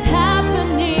is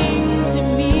happening to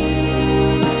me.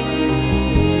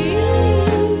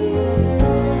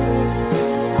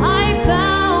 I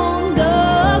found the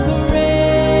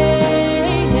greatest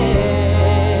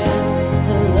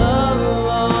love of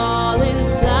all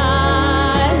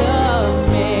inside of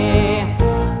me.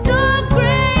 The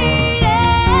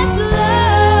greatest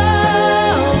love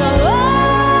of all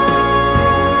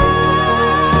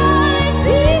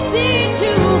is easy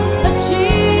to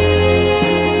achieve.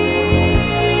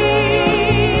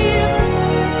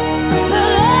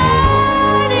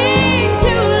 Learning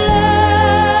to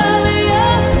love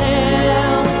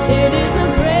yourself, it is the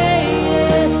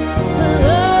greatest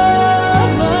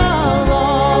love of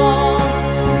all.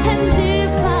 And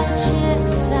if by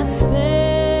chance that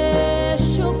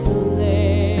special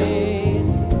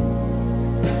place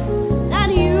that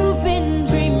you've been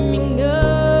dreaming of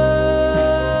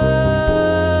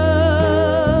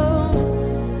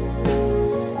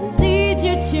leads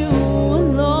you to a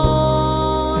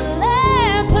lonely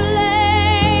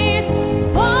place,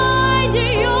 find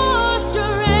your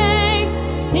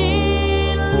strength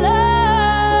in love.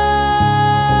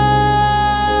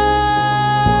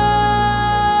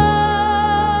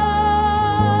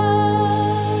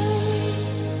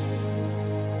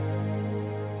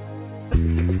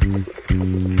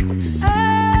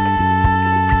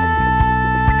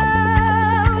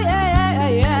 Oh, yeah,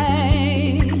 yeah.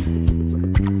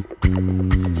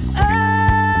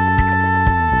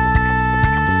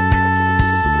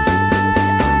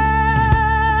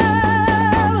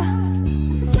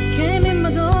 Came in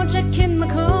my door, checking my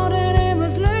code, and it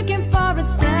was looking for it,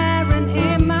 staring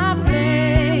in my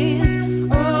face.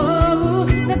 Oh,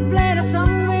 they played a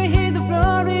song, we hit the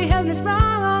floor, we held me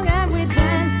strong, and we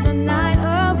danced the night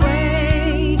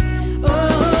away.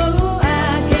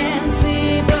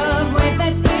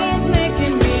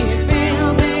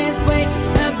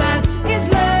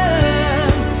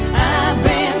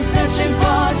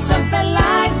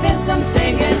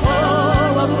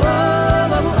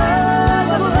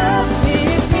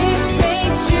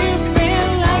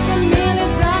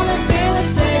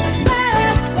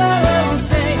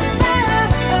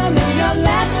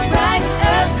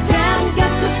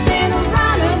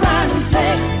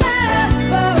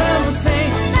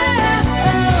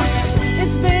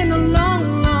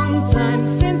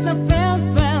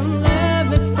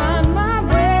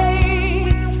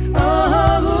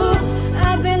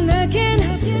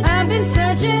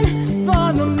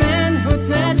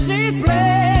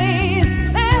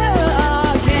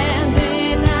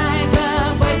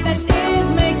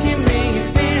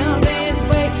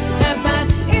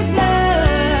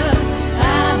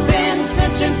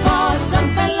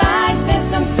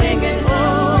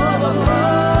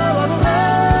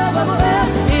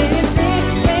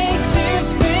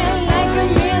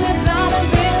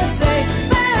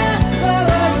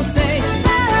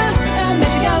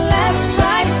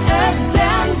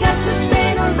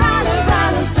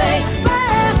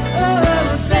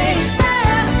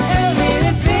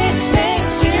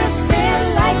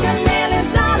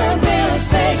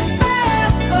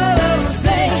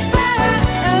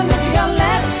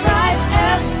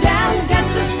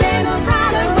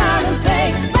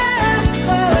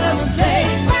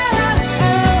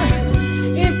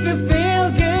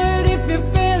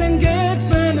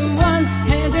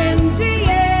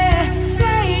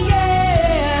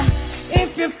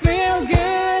 feel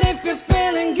good if you're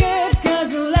feeling good,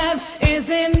 'cause love is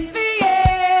in the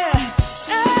air.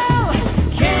 Oh,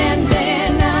 can't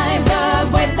deny the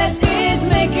way that is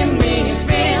making me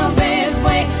feel this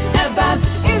way about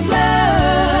his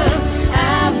love.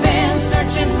 I've been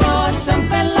searching for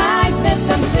something like this.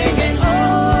 I'm singing,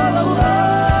 oh, oh, oh,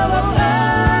 oh,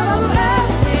 oh, oh.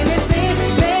 And if it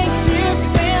makes you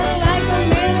feel like $1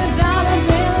 million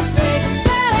bill, say,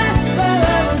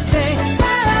 say,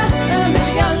 but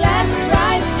you got left,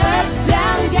 right, up,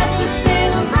 down, got to spin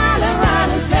around and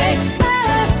round and say,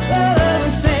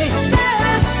 say,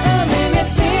 and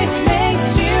if it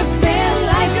makes you feel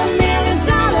like $1 million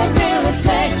bill,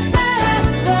 say,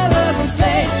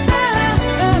 say,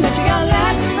 but you got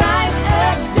left, right,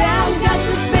 up, down, got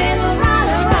to spin around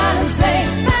and round and say,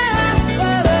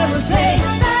 say,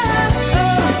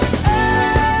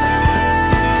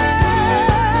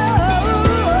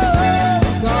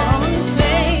 go on and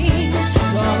say,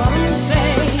 go on and say,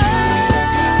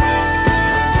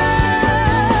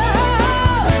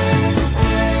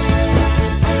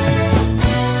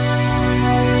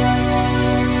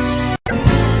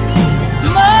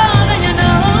 more than you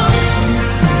know,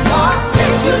 more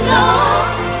than you know,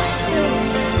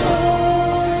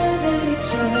 more than you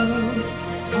chose,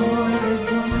 more than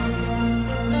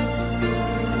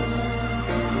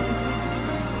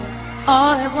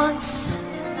All at once,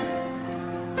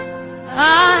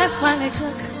 I finally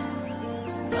took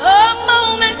a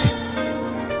moment,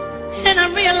 and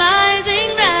I'm realizing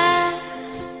that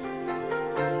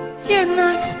you're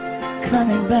not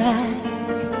coming back.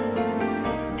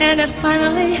 And it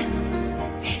finally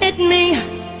hit me,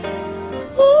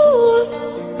 ooh,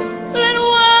 that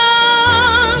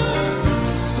once,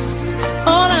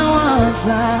 all at once I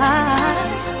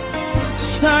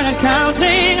started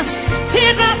counting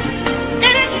teardrops.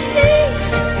 And at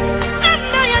least I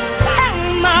know you now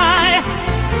my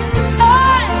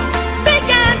eyes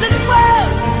began to swell,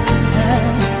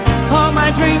 and all my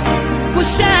dreams were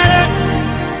shattered.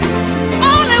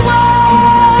 Only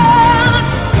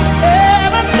once,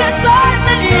 ever since I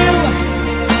met you,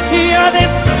 you're the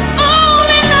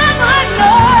only love I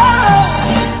know.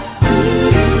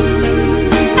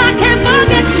 I can't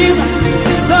forget you,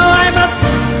 though I must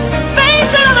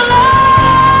face it alone.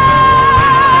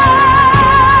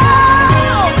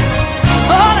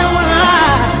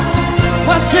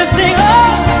 Drifting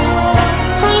on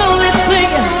a lonely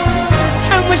sea,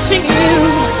 I'm wishing you,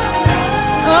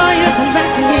 oh, you come back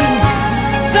to me.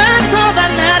 That's all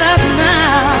that matters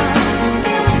now,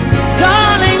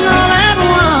 darling. All at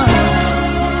once,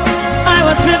 I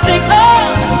was drifting on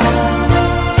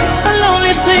a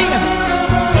lonely sea,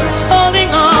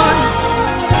 holding on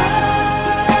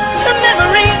to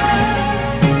memories.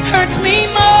 Hurts me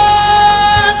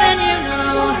more than you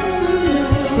know,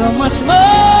 so much more.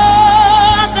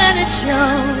 It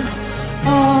shows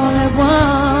all at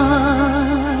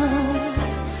once.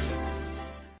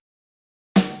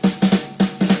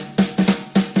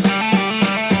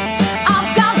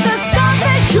 I've got the stuff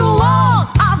that you want.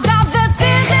 I've got the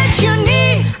things that you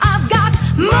need. I've got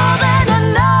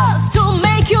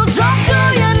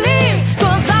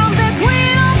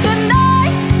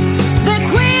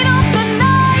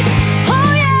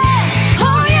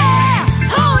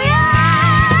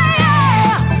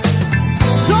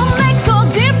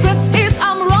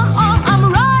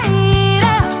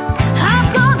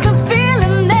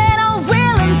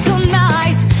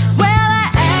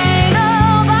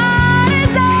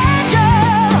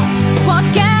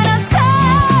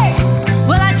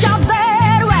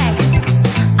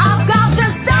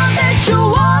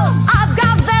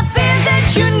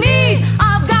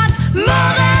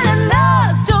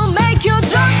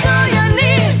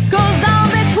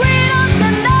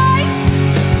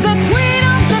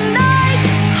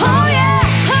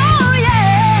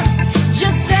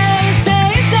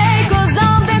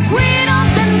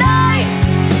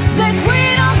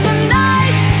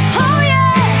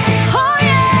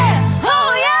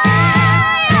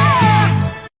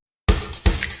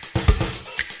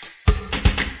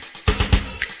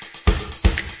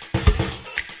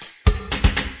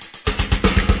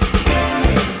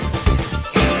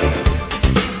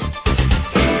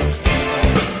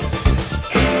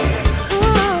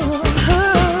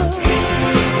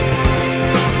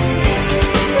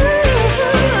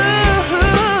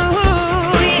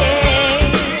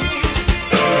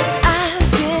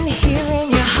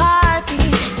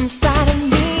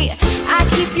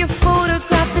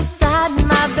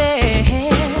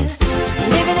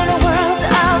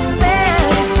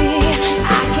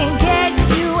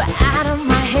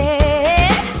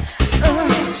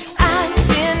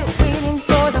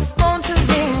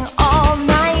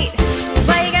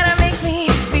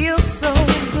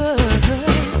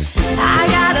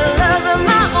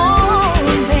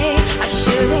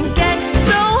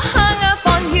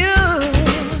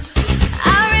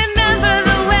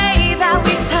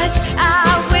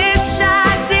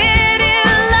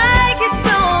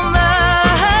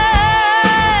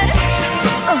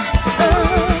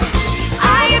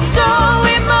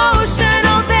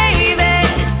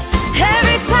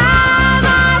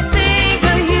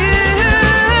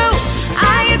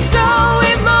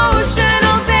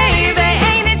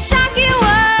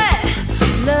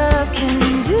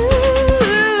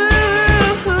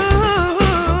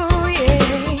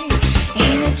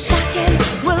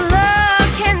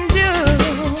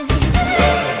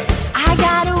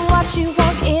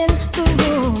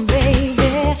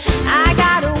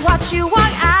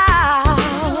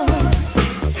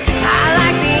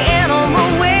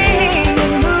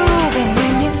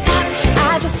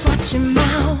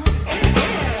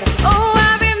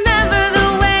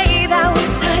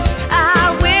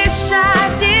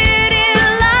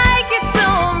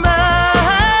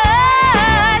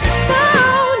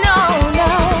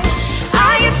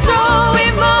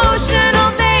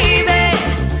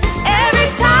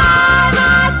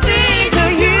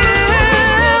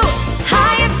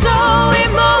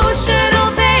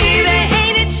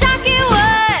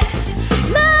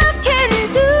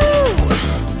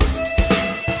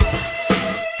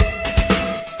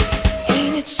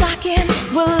it's shocking.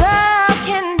 Well,